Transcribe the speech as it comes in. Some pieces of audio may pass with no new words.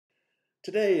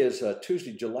Today is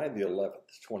Tuesday, July the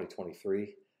 11th,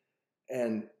 2023,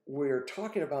 and we're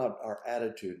talking about our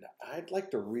attitude. I'd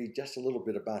like to read just a little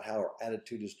bit about how our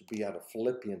attitude is to be out of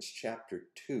Philippians chapter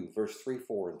 2, verse 3,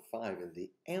 4, and 5 in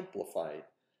the Amplified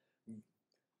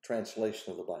translation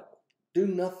of the Bible. Do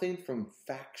nothing from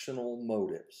factional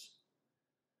motives,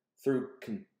 through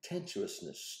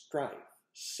contentiousness, strife,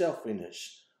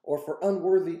 selfishness, or for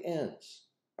unworthy ends,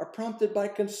 are prompted by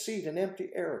conceit and empty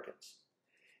arrogance.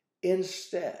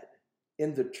 Instead,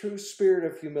 in the true spirit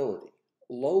of humility,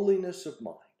 lowliness of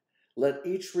mind, let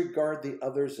each regard the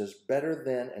others as better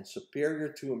than and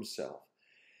superior to himself,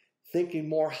 thinking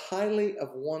more highly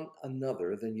of one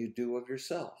another than you do of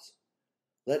yourselves.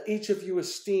 Let each of you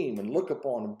esteem and look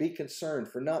upon and be concerned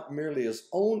for not merely his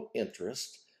own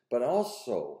interest, but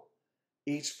also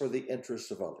each for the interests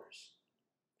of others.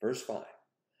 Verse 5.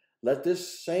 Let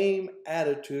this same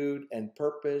attitude and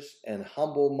purpose and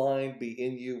humble mind be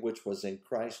in you, which was in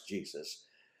Christ Jesus.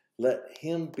 Let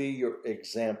him be your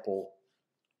example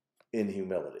in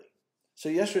humility. So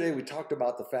yesterday we talked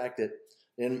about the fact that,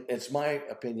 and it's my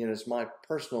opinion, it's my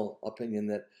personal opinion,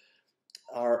 that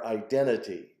our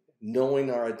identity,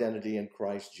 knowing our identity in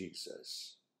Christ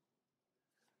Jesus,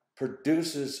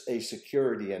 produces a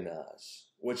security in us,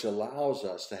 which allows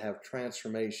us to have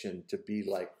transformation to be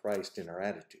like Christ in our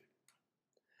attitude.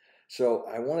 So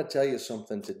I want to tell you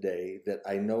something today that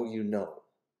I know you know,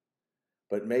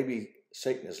 but maybe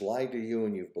Satan has lied to you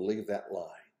and you've believed that lie.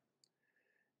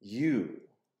 You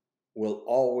will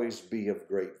always be of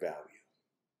great value.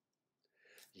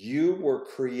 You were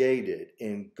created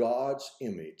in God's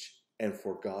image and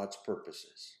for God's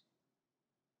purposes.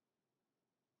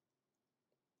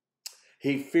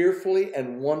 He fearfully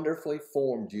and wonderfully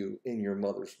formed you in your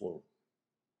mother's womb.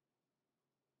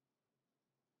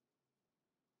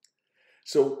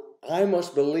 So I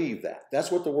must believe that.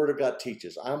 That's what the Word of God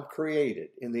teaches. I'm created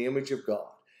in the image of God.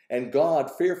 And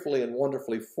God fearfully and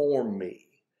wonderfully formed me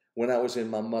when I was in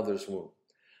my mother's womb.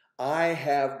 I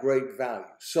have great value,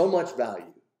 so much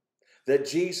value, that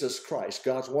Jesus Christ,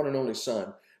 God's one and only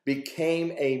Son,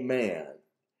 became a man,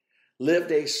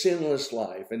 lived a sinless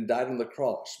life, and died on the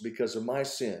cross because of my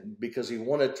sin, because he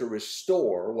wanted to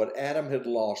restore what Adam had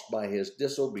lost by his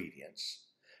disobedience.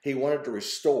 He wanted to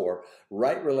restore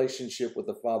right relationship with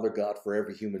the Father God for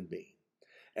every human being.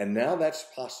 And now that's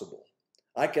possible.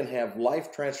 I can have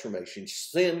life transformation.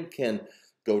 Sin can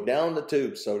go down the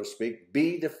tube, so to speak,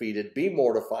 be defeated, be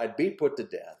mortified, be put to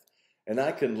death, and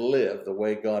I can live the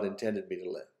way God intended me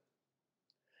to live.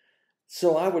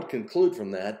 So I would conclude from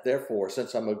that, therefore,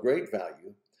 since I'm of great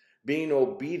value, being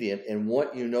obedient in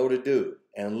what you know to do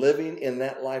and living in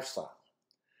that lifestyle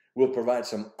will provide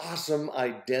some awesome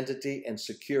identity and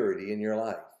security in your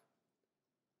life.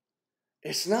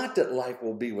 It's not that life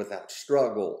will be without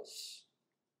struggles.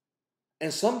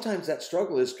 And sometimes that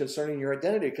struggle is concerning your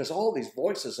identity because all these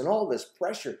voices and all this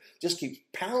pressure just keeps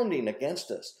pounding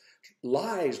against us.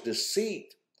 Lies,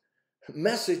 deceit,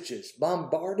 messages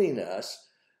bombarding us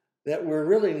that we're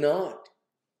really not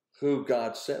who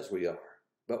God says we are,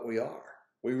 but we are.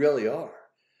 We really are.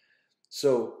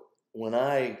 So when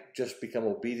I just become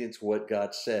obedient to what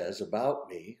God says about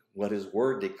me, what his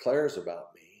word declares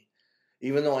about me,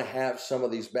 even though I have some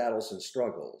of these battles and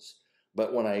struggles,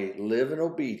 but when I live in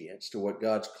obedience to what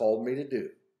God's called me to do,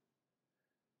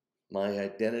 my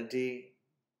identity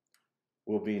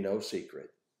will be no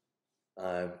secret.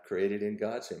 I'm created in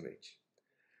God's image.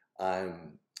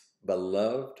 I'm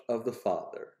beloved of the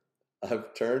Father.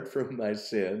 I've turned from my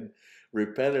sin,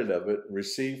 repented of it,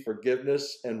 received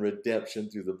forgiveness and redemption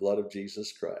through the blood of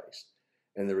Jesus Christ.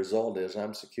 And the result is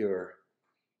I'm secure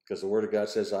because the Word of God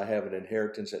says I have an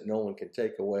inheritance that no one can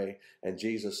take away. And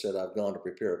Jesus said, I've gone to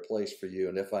prepare a place for you.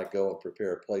 And if I go and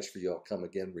prepare a place for you, I'll come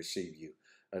again, receive you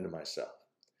unto myself.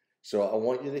 So I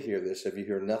want you to hear this. If you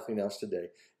hear nothing else today,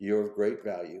 you're of great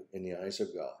value in the eyes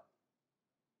of God.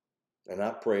 And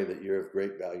I pray that you're of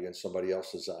great value in somebody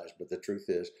else's eyes. But the truth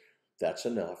is, that's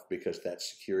enough because that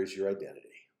secures your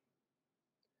identity.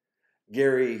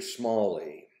 Gary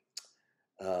Smalley,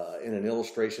 in an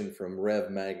illustration from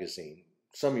Rev magazine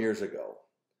some years ago,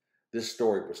 this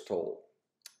story was told.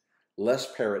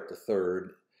 Les Parrott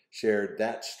III shared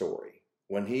that story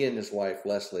when he and his wife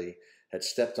Leslie had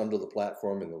stepped onto the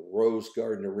platform in the Rose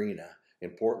Garden Arena in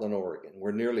Portland, Oregon,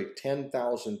 where nearly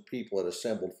 10,000 people had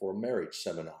assembled for a marriage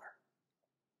seminar.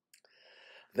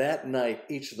 That night,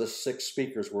 each of the 6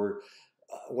 speakers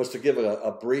was to give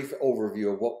a brief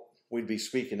overview of what we'd be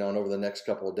speaking on over the next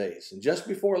couple of days. And just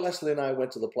before Leslie and I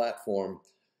went to the platform,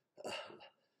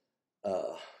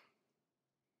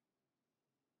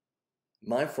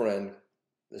 my friend,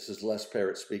 this is Les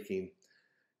Parrott speaking,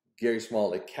 Gary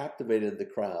Smalley captivated the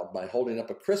crowd by holding up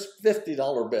a crisp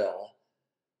 $50 bill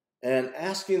and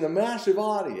asking the massive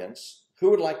audience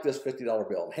who would like this $50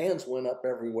 bill. And hands went up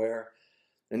everywhere.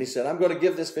 And he said, I'm going to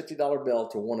give this $50 bill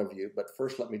to one of you, but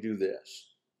first let me do this.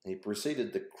 And he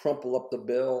proceeded to crumple up the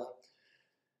bill.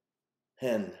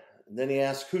 And then he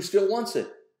asked, who still wants it?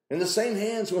 And the same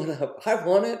hands went up. I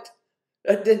want it.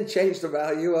 That didn't change the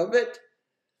value of it.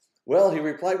 Well, he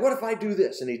replied, what if I do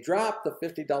this? And he dropped the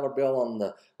 $50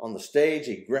 bill on the stage.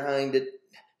 He ground into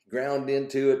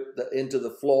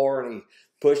the floor, and he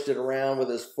pushed it around with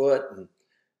his foot,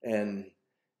 and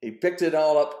he picked it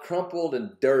all up, crumpled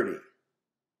and dirty.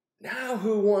 Now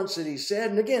who wants it, he said.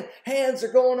 And again, hands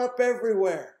are going up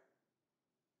everywhere.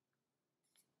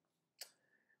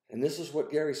 And this is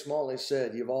what Gary Smalley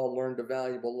said. You've all learned a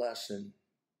valuable lesson.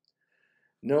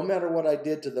 No matter what I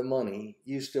did to the money,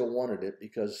 you still wanted it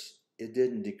because it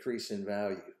didn't decrease in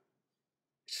value.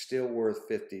 It's still worth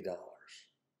 $50.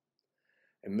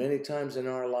 And many times in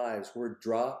our lives, we're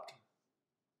dropped,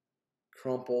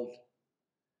 crumpled,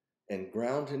 and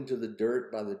ground into the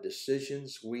dirt by the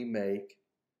decisions we make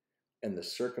and the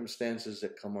circumstances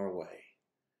that come our way.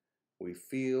 We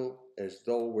feel as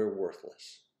though we're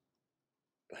worthless.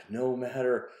 But no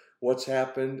matter what's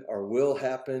happened or will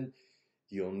happen,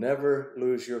 you'll never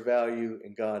lose your value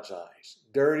in God's eyes.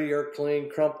 Dirty or clean,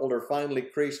 crumpled or finely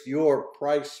creased, you're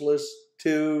priceless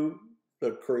to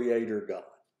the Creator God.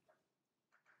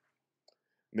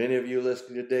 Many of you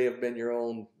listening today have been your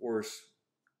own worst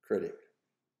critic.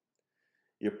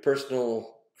 Your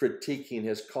personal critiquing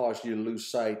has caused you to lose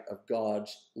sight of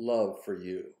God's love for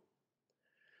you.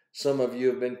 Some of you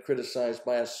have been criticized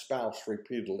by a spouse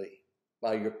repeatedly,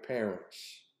 by your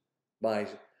parents, by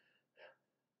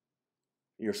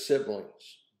your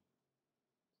siblings.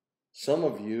 Some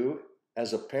of you,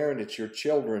 as a parent, it's your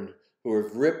children who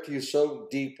have ripped you so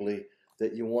deeply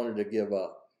that you wanted to give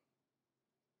up.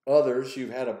 Others,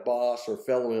 you've had a boss or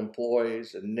fellow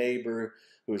employees, a neighbor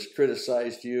who has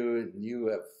criticized you, and you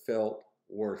have felt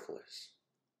worthless.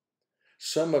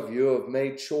 Some of you have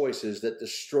made choices that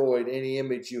destroyed any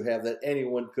image you have that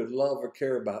anyone could love or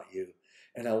care about you.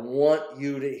 And I want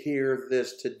you to hear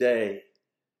this today,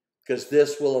 because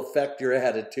this will affect your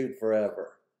attitude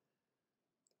forever.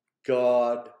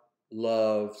 God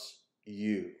loves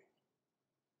you.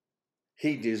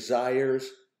 He desires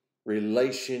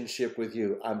relationship with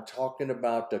you. I'm talking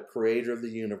about the Creator of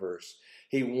the universe.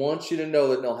 He wants you to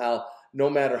know that no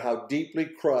matter how deeply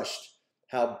crushed,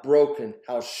 how broken,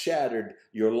 how shattered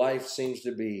your life seems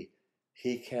to be,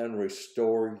 He can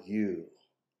restore you.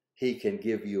 He can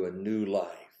give you a new life.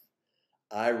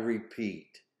 I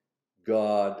repeat,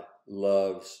 God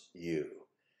loves you.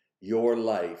 Your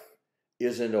life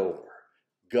isn't over.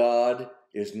 God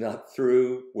is not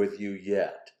through with you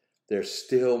yet. There's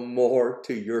still more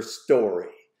to your story.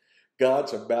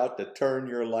 God's about to turn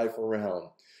your life around.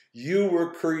 You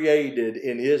were created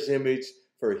in His image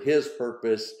for His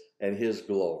purpose and His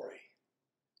glory.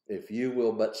 If you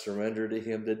will but surrender to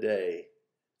Him today,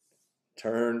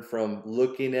 turn from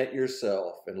looking at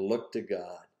yourself and look to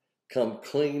God. Come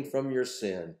clean from your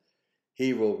sin.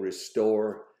 He will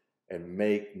restore and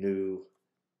make new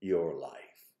your life.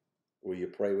 Will you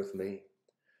pray with me?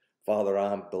 Father,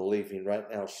 I'm believing right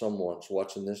now someone's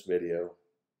watching this video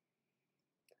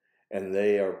and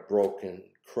they are broken,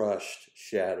 crushed,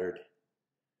 shattered.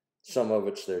 Some of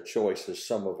it's their choices,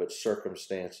 some of it's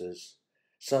circumstances,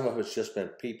 some of it's just been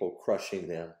people crushing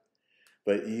them.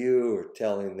 But you are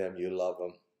telling them you love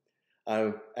them.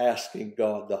 I'm asking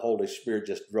God, the Holy Spirit,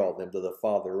 just draw them to the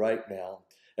Father right now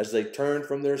as they turn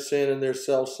from their sin and their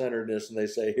self-centeredness and they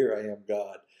say, here I am,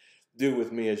 God. Do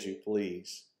with me as you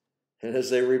please. And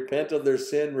as they repent of their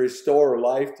sin, restore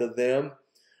life to them,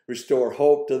 restore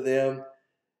hope to them,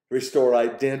 restore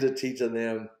identity to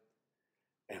them,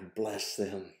 and bless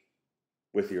them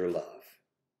with your love.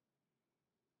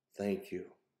 Thank you.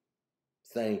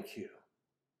 Thank you.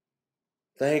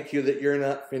 Thank you that you're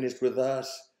not finished with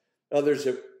us. Others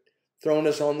have thrown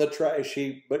us on the trash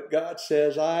heap, but God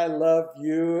says, I love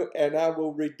you and I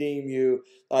will redeem you.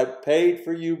 I paid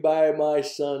for you by my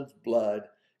Son's blood.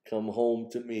 Come home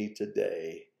to me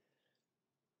today.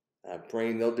 I'm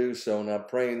praying they'll do so, and I'm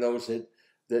praying those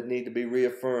that need to be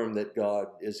reaffirmed that God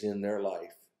is in their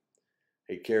life.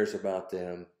 He cares about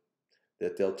them,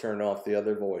 that they'll turn off the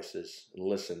other voices and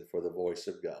listen for the voice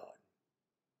of God.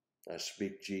 I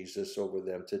speak Jesus over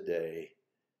them today.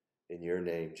 In your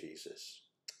name, Jesus.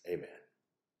 Amen.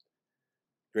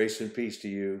 Grace and peace to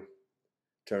you.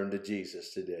 Turn to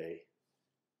Jesus today.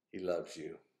 He loves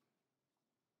you.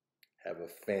 Have a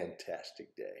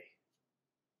fantastic day.